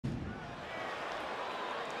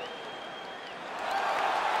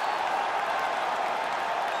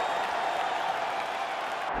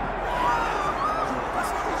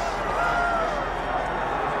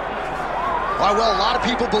All right, well, a lot of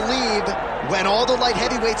people believe when all the light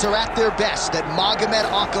heavyweights are at their best that Magomed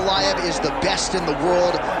Ankalaev is the best in the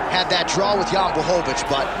world. Had that draw with Jan Blachowicz,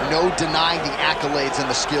 but no denying the accolades and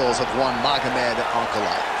the skills of one Magomed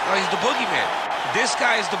Ankalaev. Oh, he's the boogeyman. This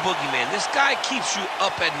guy is the boogeyman. This guy keeps you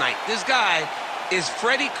up at night. This guy is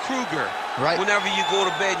Freddy Krueger whenever you go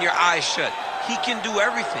to bed and your eyes shut. He can do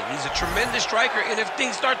everything. He's a tremendous striker, and if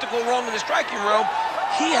things start to go wrong in the striking realm,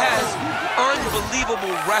 he has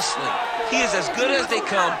unbelievable wrestling. He is as good as they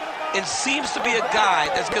come and seems to be a guy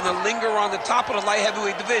that's going to linger on the top of the light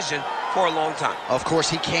heavyweight division for a long time. Of course,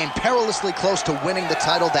 he came perilously close to winning the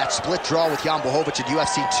title, that split draw with Jan Blachowicz at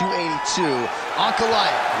UFC 282.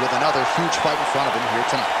 Ankalaev with another huge fight in front of him here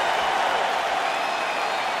tonight.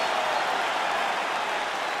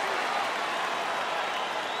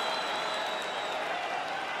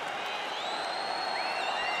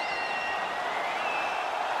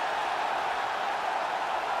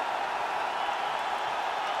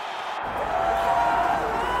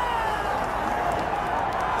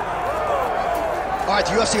 All right,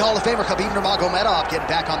 the UFC Hall of Famer Khabib Nurmagomedov getting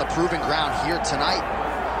back on the proving ground here tonight.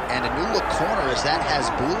 And a new look corner, is that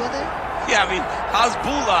Hasbulla there? Yeah, I mean,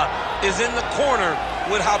 Hasbulla is in the corner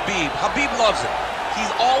with Khabib. Khabib loves him. He's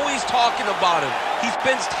always talking about him. He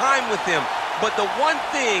spends time with him. But the one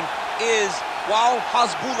thing is, while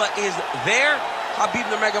Hasbulla is there, Khabib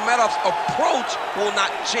Nurmagomedov's approach will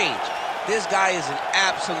not change. This guy is an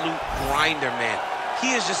absolute grinder, man.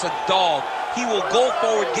 He is just a dog. He will go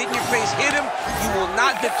forward, get in your face, hit him. You will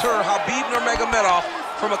not deter Khabib Nurmagomedov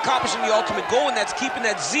from accomplishing the ultimate goal, and that's keeping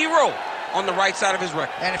that 0 on the right side of his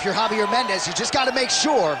record. And if you're Javier Mendez, you just got to make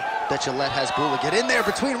sure that you let Hasbulla get in there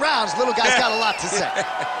between rounds. Little guy's got a lot to say.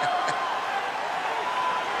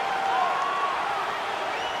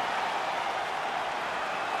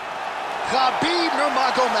 Khabib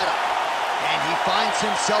Nurmagomedov. And he finds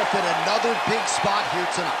himself in another big spot here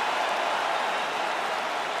tonight.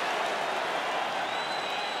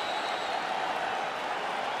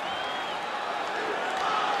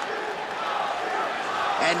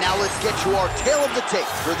 And now let's get you our tale of the tape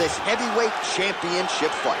for this heavyweight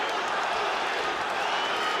championship fight.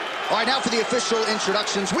 All right, now for the official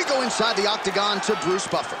introductions, we go inside the octagon to Bruce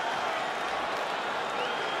Buffer.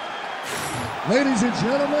 Ladies and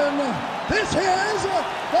gentlemen, this is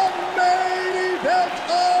the main event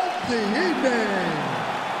of the evening.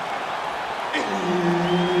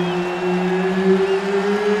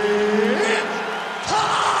 It's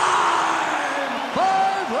time!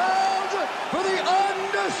 5 rounds for the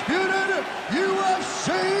undisputed UFC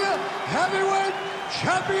Heavyweight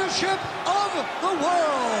Championship of the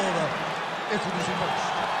world. Introducing first,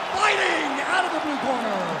 fighting out of the blue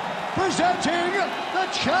corner, presenting the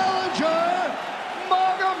challenger,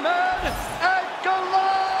 Magomed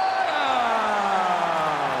Ankalaev.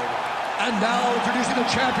 And now introducing the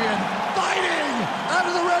champion, fighting out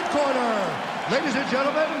of the red corner. Ladies and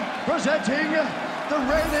gentlemen, presenting the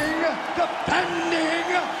reigning,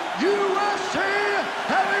 defending UFC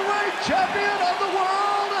Heavyweight Champion of the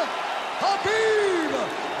world, Khabib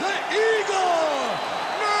the Eagle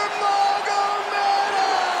Nurmagomedov.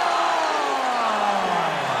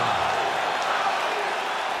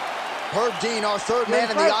 Herb Dean, our third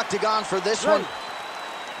man in the octagon for this one.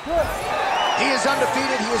 He is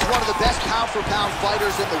undefeated. He is one of the best pound-for-pound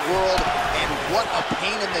fighters in the world, and what a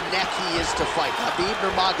pain in the neck he is to fight. Khabib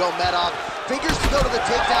Nurmagomedov figures to go to the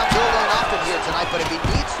takedown building often here tonight, but if he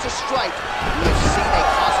needs to strike, we have seen a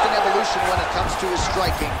constant evolution when it comes to his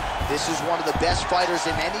striking. This is one of the best fighters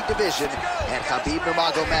in any division, and Khabib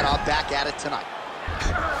Nurmagomedov back at it tonight.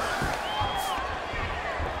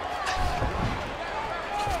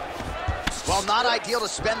 Well, not ideal to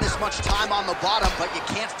spend this much time on the bottom, but you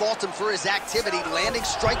can't fault him for his activity. Landing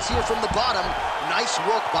strikes here from the bottom. Nice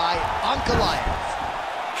work by Ankalaev.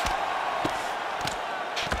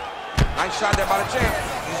 Nice shot there by the champ.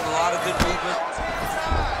 Using a lot of good movement.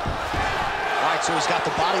 All right, so he's got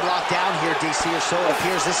the body locked down here, DC, or so it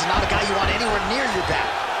appears. This is not a guy you want anywhere near your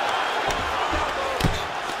back.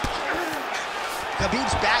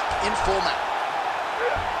 Khabib's back in full mount.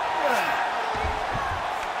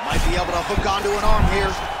 Might be able to hook onto an arm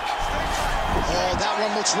here. Oh, that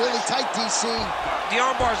one looks really tight, DC. The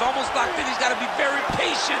arm bar is almost locked in. He's got to be very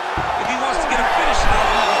patient if he wants to get a finish in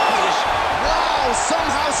that position. Wow,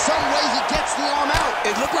 somehow, some way he gets the arm out.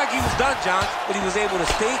 It looked like he was done, John, but he was able to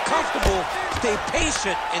stay comfortable, stay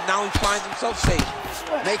patient, and now he finds himself safe.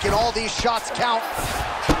 Making all these shots count.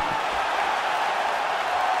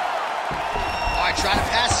 All right, trying to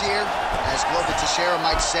pass here. As Glover Teixeira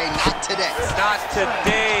might say, not today. Not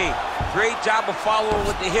today. Great job of following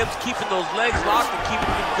with the hips, keeping those legs locked and keeping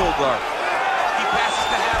them in full guard. He passes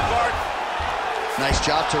the half guard. Nice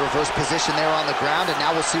job to reverse position there on the ground, and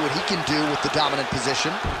now we'll see what he can do with the dominant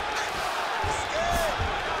position.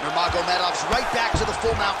 Nurmagomedov's right back to the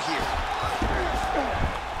full mount here.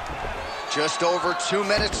 Just over 2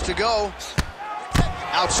 minutes to go.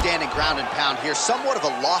 Outstanding ground and pound here. Somewhat of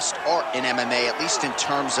a lost art in MMA, at least in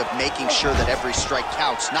terms of making sure that every strike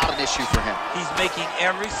counts. Not an issue for him. He's making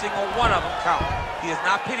every single one of them count. He is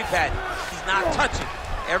not pity-patting. He's not touching.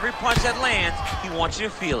 Every punch that lands, he wants you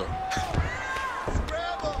to feel it.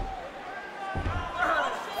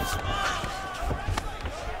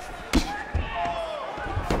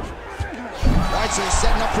 All right, so he's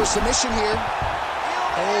setting up for submission here.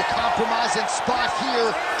 Oh, compromising spot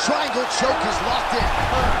here. Triangle choke is locked in.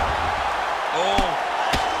 Oh.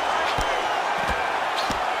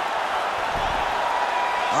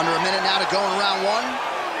 Under a minute now to go in round one.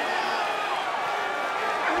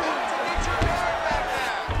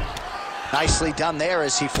 Nicely done there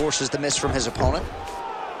as he forces the miss from his opponent.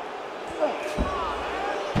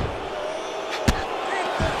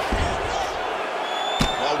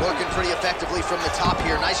 Working pretty effectively from the top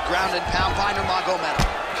here. Nice ground and pound by Nurmagomedov.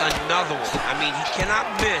 Another one. I mean, he cannot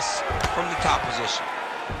miss from the top position.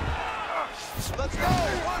 Let's go.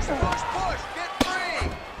 Push, push, push. Get free.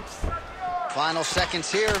 Final seconds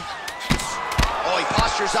here. Oh, he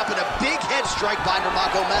postures up in a big head strike by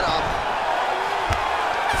Nurmagomedov.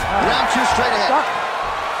 Round two straight ahead.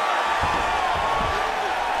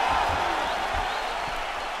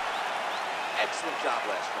 Excellent job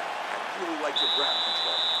last round. I really like your ground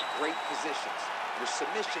control. Great positions. Your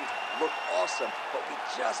submissions look awesome, but we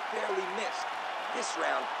just barely missed. This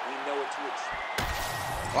round, we know what to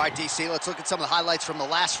expect. All right, DC, let's look at some of the highlights from the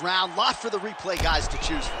last round. Lot for the replay guys to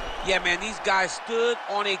choose from. Yeah, man, these guys stood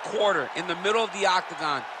on a quarter in the middle of the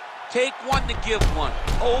octagon. Take one to give one.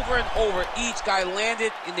 Over and over, each guy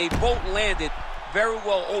landed, and they both landed very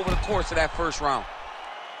well over the course of that first round.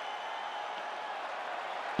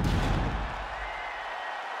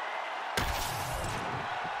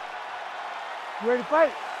 You ready to fight?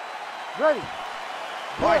 Ready.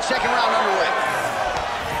 All right, second round underway.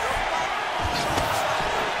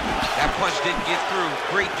 That punch didn't get through.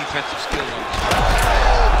 Great defensive skills on this.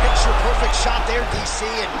 Oh, picture perfect shot there, DC,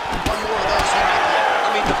 and one more of those here at the end.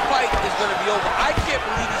 I mean, the fight is going to be over. I can't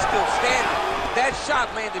believe he's still standing. That shot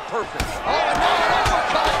landed perfect. Oh, another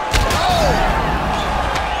uppercut. Oh!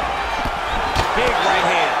 Big right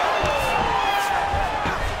hand.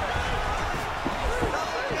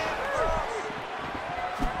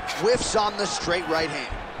 Whiffs on the straight right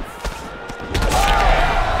hand.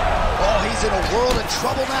 Oh, he's in a world of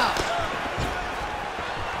trouble now.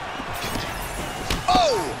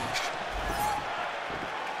 Oh!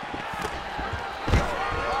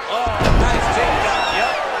 Oh, nice takedown.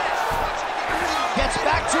 Yep. Gets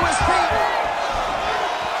back to his feet.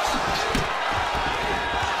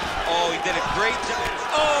 Oh, he did a great job.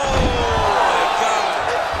 Oh, my God.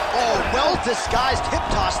 Oh, well-disguised hip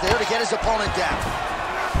toss there to get his opponent down.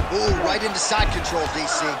 Ooh, right into side control,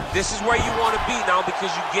 DC. This is where you want to be now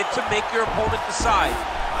because you get to make your opponent decide.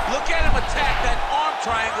 Look at him attack that arm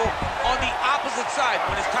triangle on the opposite side.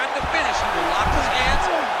 When it's time to finish, he will lock his hands,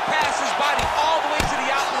 pass his body all the way to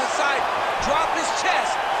the opposite side, drop his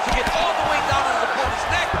chest to get all the way down on his opponent's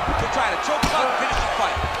neck to try to choke him out and finish the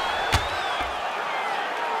fight.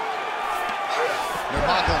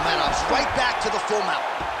 Nurmagomedov's right back to the full mount.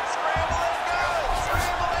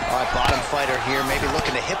 All right, bottom fighter here, maybe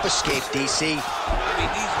looking to hip escape, DC. I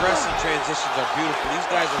mean, these wrestling transitions are beautiful.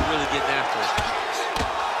 These guys are really getting after it.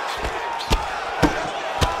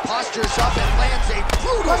 Postures up and lands a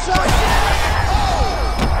brutal strike.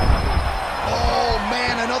 Oh,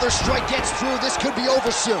 man, another strike gets through. This could be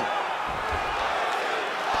over soon.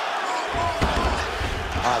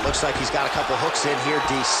 All right, looks like he's got a couple hooks in here,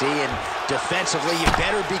 DC, and defensively, you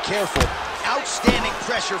better be careful. Outstanding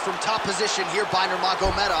pressure from top position here by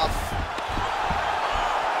Nurmagomedov.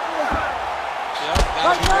 Yep,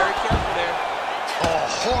 gotta be very careful there. Oh,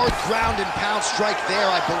 hard ground and pound strike there.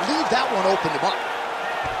 I believe that one opened him up.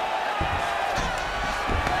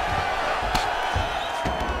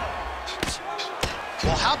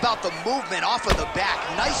 Well, how about the movement off of the back?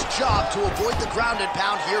 Nice job to avoid the ground and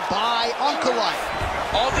pound here by Ankalaev.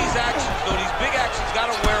 All these actions, though, these big actions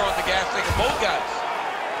gotta wear on the gas tank of both guys.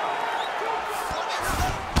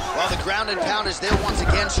 Well, the ground and pound is there once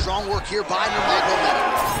again. Strong work here by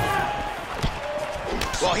Nurmagomedov.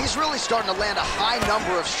 Well, he's really starting to land a high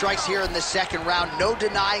number of strikes here in the second round. No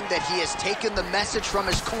denying that he has taken the message from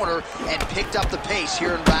his corner and picked up the pace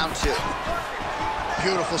here in round two.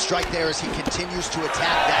 Beautiful strike there as he continues to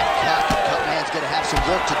attack that cut. Cut man's going to have some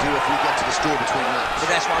work to do if we get to the stool between rounds. But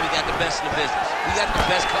that's why we got the best in the business. We got the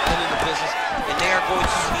best cut man in the business, and they are going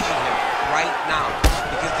to need him right now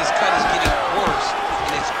because this cut is getting worse,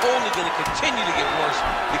 and it's only going to continue to get worse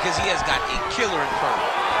because he has got a killer in front of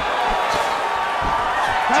him.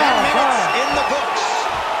 10 minutes in the books.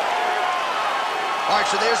 All right,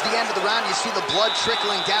 so there's the end of the round. You see the blood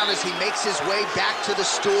trickling down as he makes his way back to the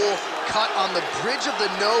stool. Cut on the bridge of the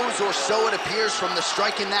nose, or so it appears from the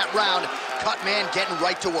strike in that round. Cut man getting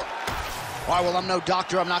right to work. All right, well, I'm no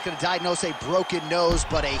doctor. I'm not going to diagnose a broken nose,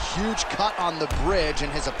 but a huge cut on the bridge,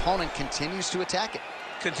 and his opponent continues to attack it.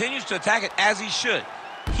 Continues to attack it as he should.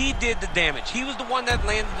 He did the damage. He was the one that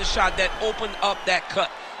landed the shot that opened up that cut.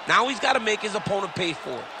 Now he's got to make his opponent pay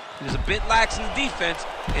for it. He was a bit lax in the defense,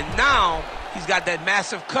 and now he's got that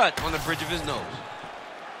massive cut on the bridge of his nose.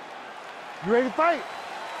 You ready to fight?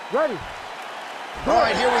 Ready. All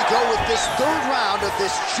right, here we go with this third round of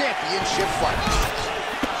this championship fight.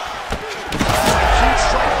 Huge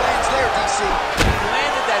strike lands there, DC. He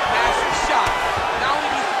landed that massive shot. Now he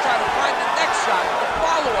needs to try to find the next shot, the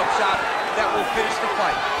follow-up shot that will finish the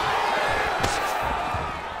fight.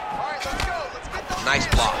 All right, let's go. Let's get those. Nice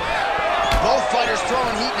block. Both fighters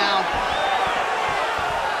throwing heat now.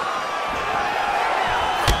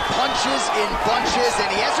 Punches in bunches, and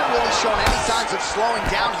he hasn't really shown any signs of slowing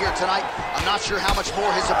down here tonight. I'm not sure how much more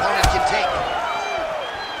his opponent can take.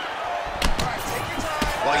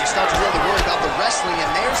 Well, you start to really worry about the wrestling, and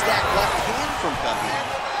there's that left hand from Khabib.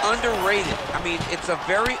 Underrated. I mean, it's a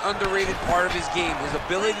very underrated part of his game, his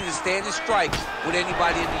ability to stand and strike with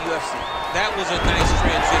anybody in the UFC. That was a nice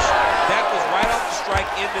transition. That was right off the strike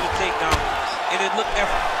into the takedown, and it looked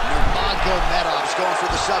effortless. Nurmagomedov's going for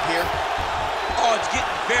the sub here. Oh, it's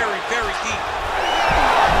getting very, very deep.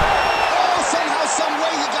 Oh, somehow, some way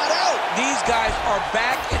he got out. These guys are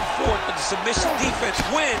back and forth, but the submission defense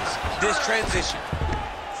wins this transition.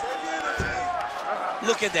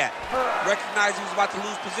 Look at that. Recognize he was about to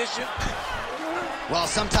lose position. Well,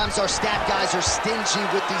 sometimes our stat guys are stingy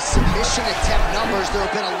with these submission attempt numbers. There have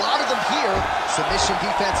been a lot of them here. Submission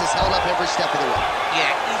defense has held up every step of the way. Yeah,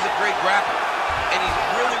 he's a great grappler, and he's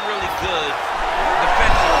really, really good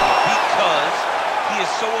defensively because he is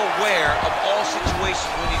so aware of all situations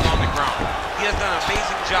when he's on the ground. He has done an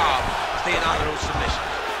amazing job staying out of those submissions.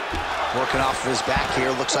 Working off of his back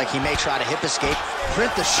here. Looks like he may try to hip escape.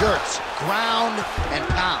 Print the shirts. Ground and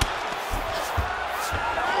pound.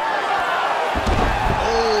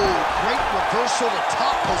 Oh, great reversal to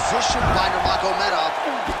top position by Nurmagomedov.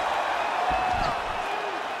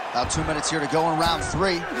 About 2 minutes here to go in round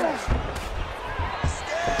 3.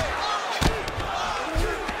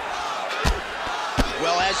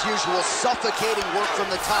 Well, as usual, suffocating work from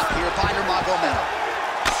the top here by Nurmagomedov.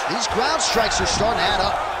 These ground strikes are starting to add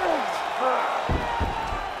up.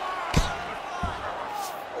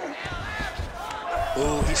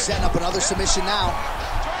 Ooh, he's setting up another submission now.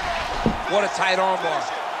 What a tight armbar.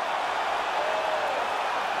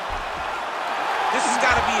 This has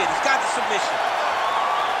got to be it. He's got the submission.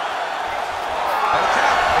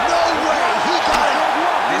 No way, he got it.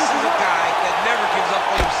 This is a guy that never gives up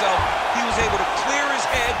on himself. He was able to clear his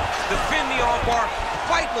head, defend the armbar. The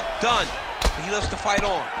fight looked done, but he lets the fight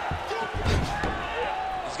on.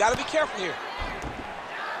 He's got to be careful here.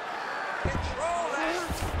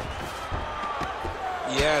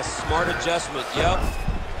 Yes, smart adjustment, yep.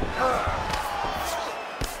 Come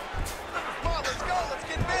on, let's go. Let's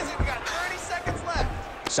get busy. We got 30 seconds left.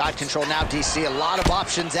 Side control now, DC. A lot of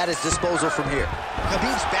options at his disposal from here.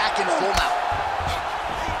 Khabib's back in full mount.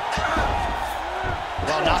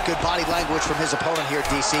 Well, not good body language from his opponent here,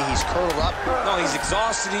 DC. He's curled up. No, he's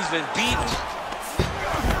exhausted. He's been beaten.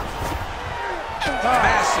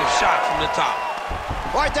 Massive shot from the top.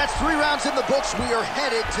 All right, that's 3 rounds in the books. We are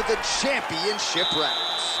headed to the championship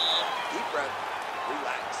rounds. Deep breath.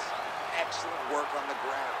 Relax. Excellent work on the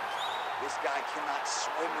ground. This guy cannot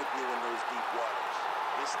swim with you in those deep waters.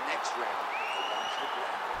 This next round, I want you to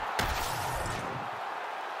ground.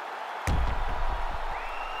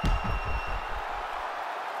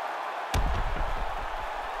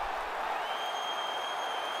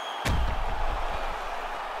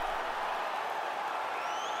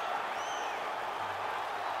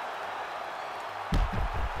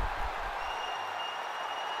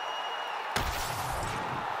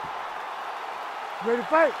 Ready to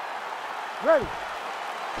fight? Ready.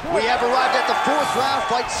 We have arrived at the 4th round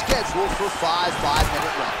fight scheduled for 5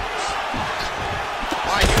 5-minute rounds.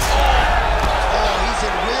 All right, oh, he's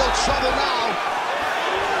in real trouble now.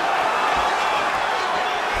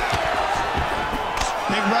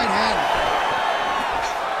 Big right hand.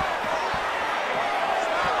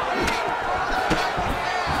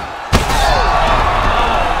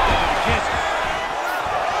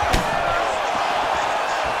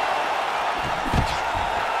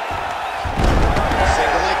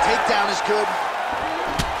 is good.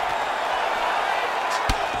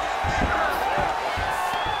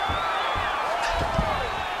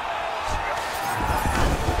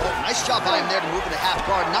 Nice job by him there to move into half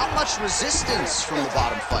guard. Not much resistance from the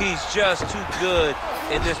bottom fight. He's just too good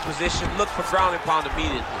in this position. Look for ground and pound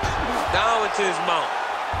immediately. Down into his mount.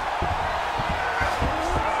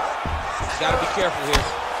 Got to be careful here.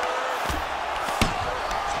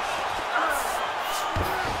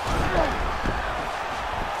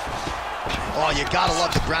 Oh, you gotta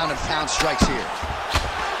love the ground and pound strikes here.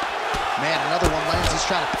 Man, another one lands. He's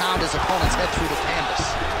trying to pound his opponent's head through the canvas.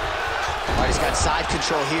 All right, he's got side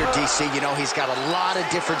control here, DC. You know, he's got a lot of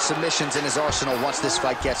different submissions in his arsenal once this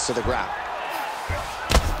fight gets to the ground.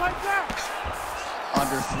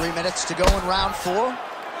 Under 3 minutes to go in round 4.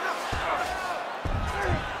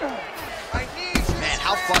 Man,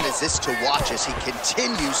 how fun is this to watch as he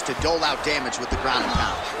continues to dole out damage with the ground and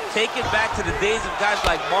pound. Take it back to the days of guys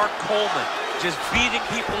like Mark Coleman, just beating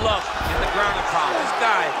people up in the ground and pound. This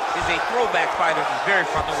guy is a throwback fighter who's very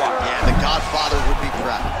fun to watch. Yeah, the Godfather would be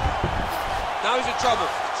proud. Now he's in trouble.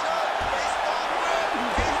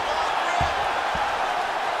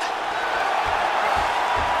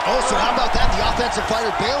 Oh, so how about that? The offensive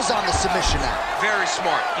fighter bails on the submission now. Very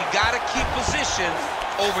smart. You got to keep position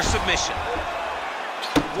over submission.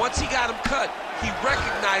 Once he got him cut, he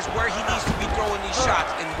recognized where he needs to be throwing these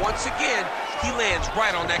shots. And once again, he lands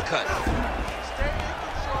right on that cut.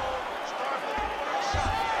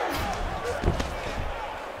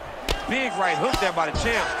 Big right hook there by the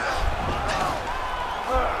champ.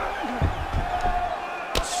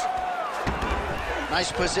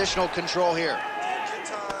 Nice positional control here.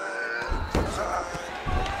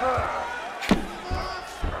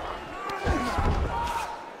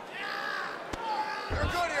 You're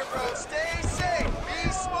good here, bro. Stay safe. Be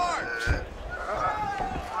smart.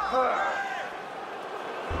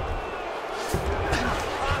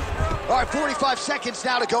 All right, 45 seconds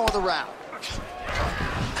now to go in the round.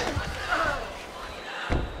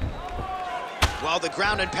 Well, the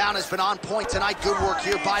ground and pound has been on point tonight. Good work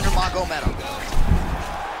here by Nurmagomedov.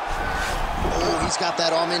 Oh, he's got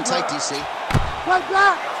that arm in tight, DC. Right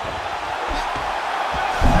back!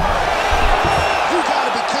 You gotta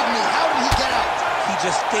be kidding me. How did he get out? He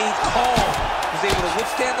just stayed calm. Was able to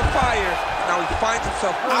withstand the fire. Now he finds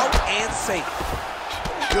himself out and safe.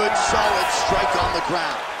 Good, solid strike on the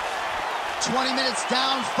ground. 20 minutes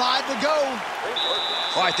down, 5 to go.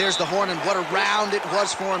 All right, there's the horn, and what a round it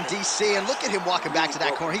was for him, DC. And look at him walking back to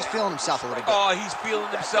that corner. He's feeling himself a little bit. Oh, he's feeling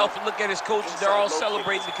himself, and look at his coaches. They're all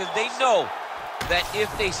celebrating because they know that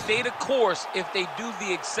if they stay the course, if they do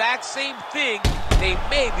the exact same thing, they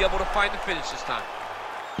may be able to find the finish this time.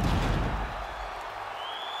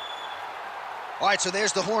 All right, so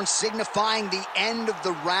there's the horn signifying the end of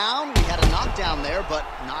the round. We had a knockdown there, but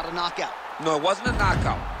not a knockout. No, it wasn't a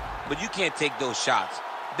knockout, but you can't take those shots.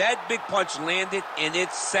 That big punch landed, and it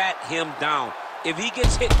sat him down. If he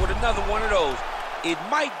gets hit with another one of those, it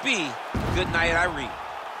might be good night, Irene.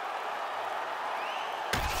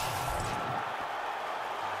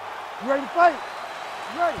 You ready to fight?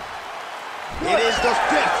 You ready? It is the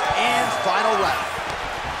 5th and final round.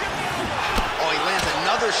 Oh, he lands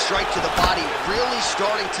another strike to the body, really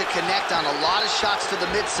starting to connect on a lot of shots to the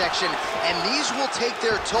midsection, and these will take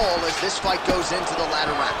their toll as this fight goes into the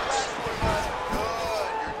latter rounds.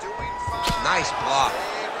 Nice block.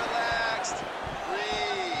 Stay relaxed.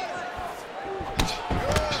 Breathe.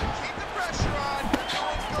 Good. Keep the pressure on. You're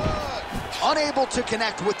doing good. Unable to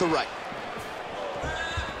connect with the right.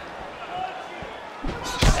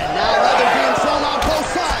 And now leather being thrown on both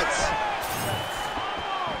sides.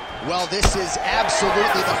 Well, this is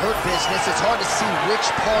absolutely the hurt business. It's hard to see which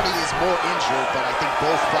party is more injured, but I think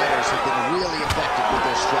both fighters have been really effective with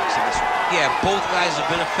their strikes in this one. Yeah, both guys have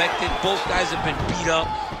been affected. Both guys have been beat up.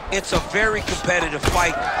 It's a very competitive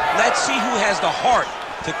fight. Let's see who has the heart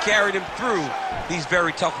to carry them through these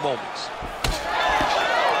very tough moments.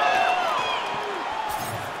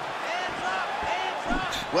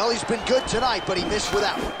 Well, he's been good tonight, but he missed with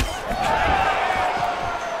that one.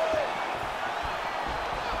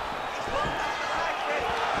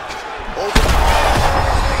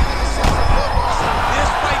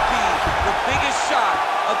 This might be the biggest shot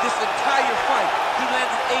of this entire fight. He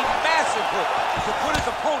landed a massive hook to put his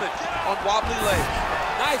opponent on wobbly legs.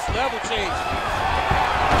 Nice level change.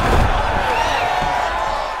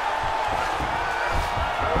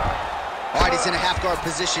 All right, he's in a half-guard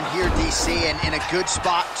position here, DC, and in a good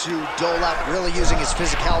spot to dole out, really using his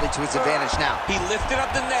physicality to his advantage now. He lifted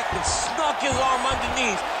up the neck and snuck his arm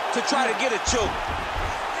underneath to try to get a choke.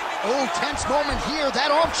 Oh, tense moment here.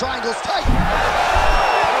 That arm triangle's tight.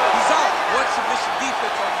 He's out. What submission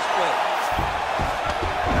defense on display.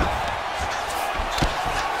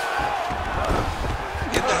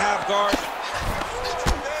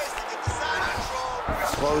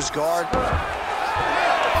 goes guard.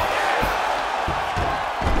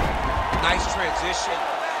 Nice transition.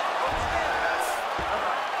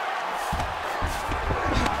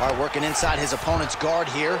 All right, working inside his opponent's guard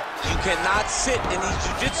here. You cannot sit in these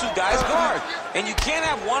jiu-jitsu guys' guard. And you can't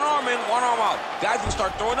have one arm in, one arm out. Guys will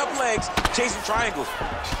start throwing up legs, chasing triangles.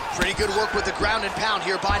 Pretty good work with the ground and pound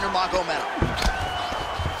here by Nurmagomedov.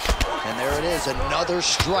 And there it is, another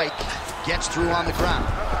strike gets through on the ground.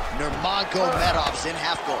 Nurmagomedov's in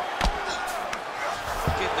half guard.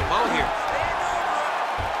 Getting them out here.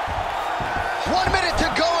 1 minute to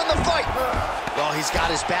go in the fight. Well, he's got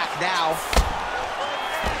his back now.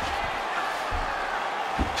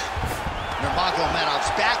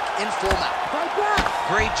 Nurmagomedov's back in full mount.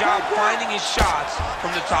 Great job finding his shots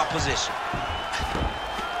from the top position.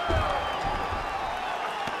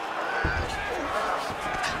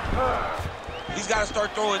 He's got to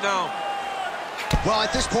start throwing down. Well,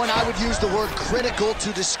 at this point, I would use the word critical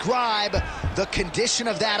to describe the condition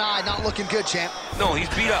of that eye. Not looking good, champ. No, he's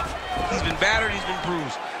beat up. He's been battered, he's been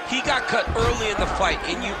bruised. He got cut early in the fight,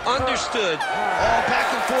 and you understood. All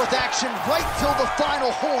back and forth action right till the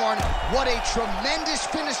final horn. What a tremendous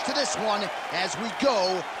finish to this one as we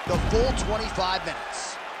go the full 25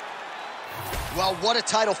 minutes. Well, what a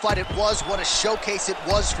title fight it was. What a showcase it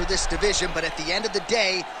was for this division. But at the end of the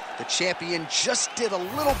day, the champion just did a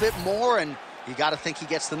little bit more, and you got to think he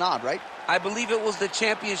gets the nod, right? I believe it was the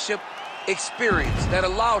championship experience that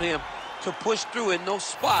allowed him to push through in those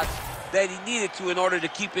spots that he needed to in order to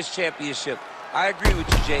keep his championship. I agree with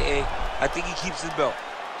you, J.A. I think he keeps his belt.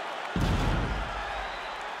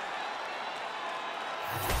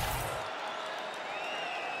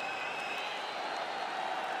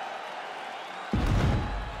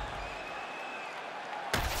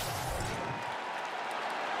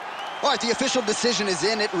 All right, the official decision is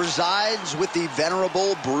in. It resides with the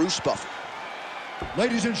venerable Bruce Buffer.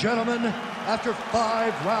 Ladies and gentlemen, after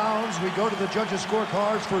 5 rounds, we go to the judges'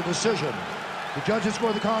 scorecards for a decision. The judges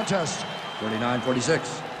score the contest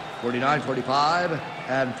 49-46, 49-45,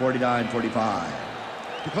 and 49-45.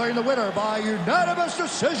 Declaring the winner by unanimous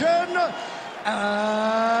decision,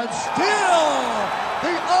 and still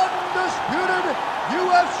the undisputed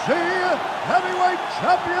UFC heavyweight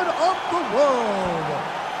champion of the world,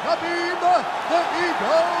 Khabib the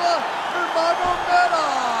Eagle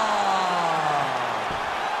Nurmagomedov.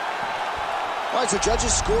 All right, so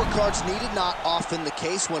judges' scorecards needed. Not often the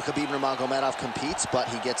case when Khabib Nurmagomedov competes, but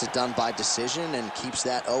he gets it done by decision and keeps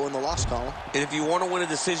that O in the loss column. And if you want to win a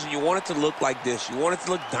decision, you want it to look like this. You want it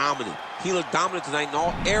to look dominant. He looked dominant tonight in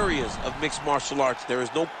all areas of mixed martial arts. There is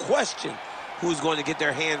no question who's going to get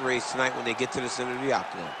their hand raised tonight when they get to the center of the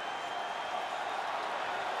octagon.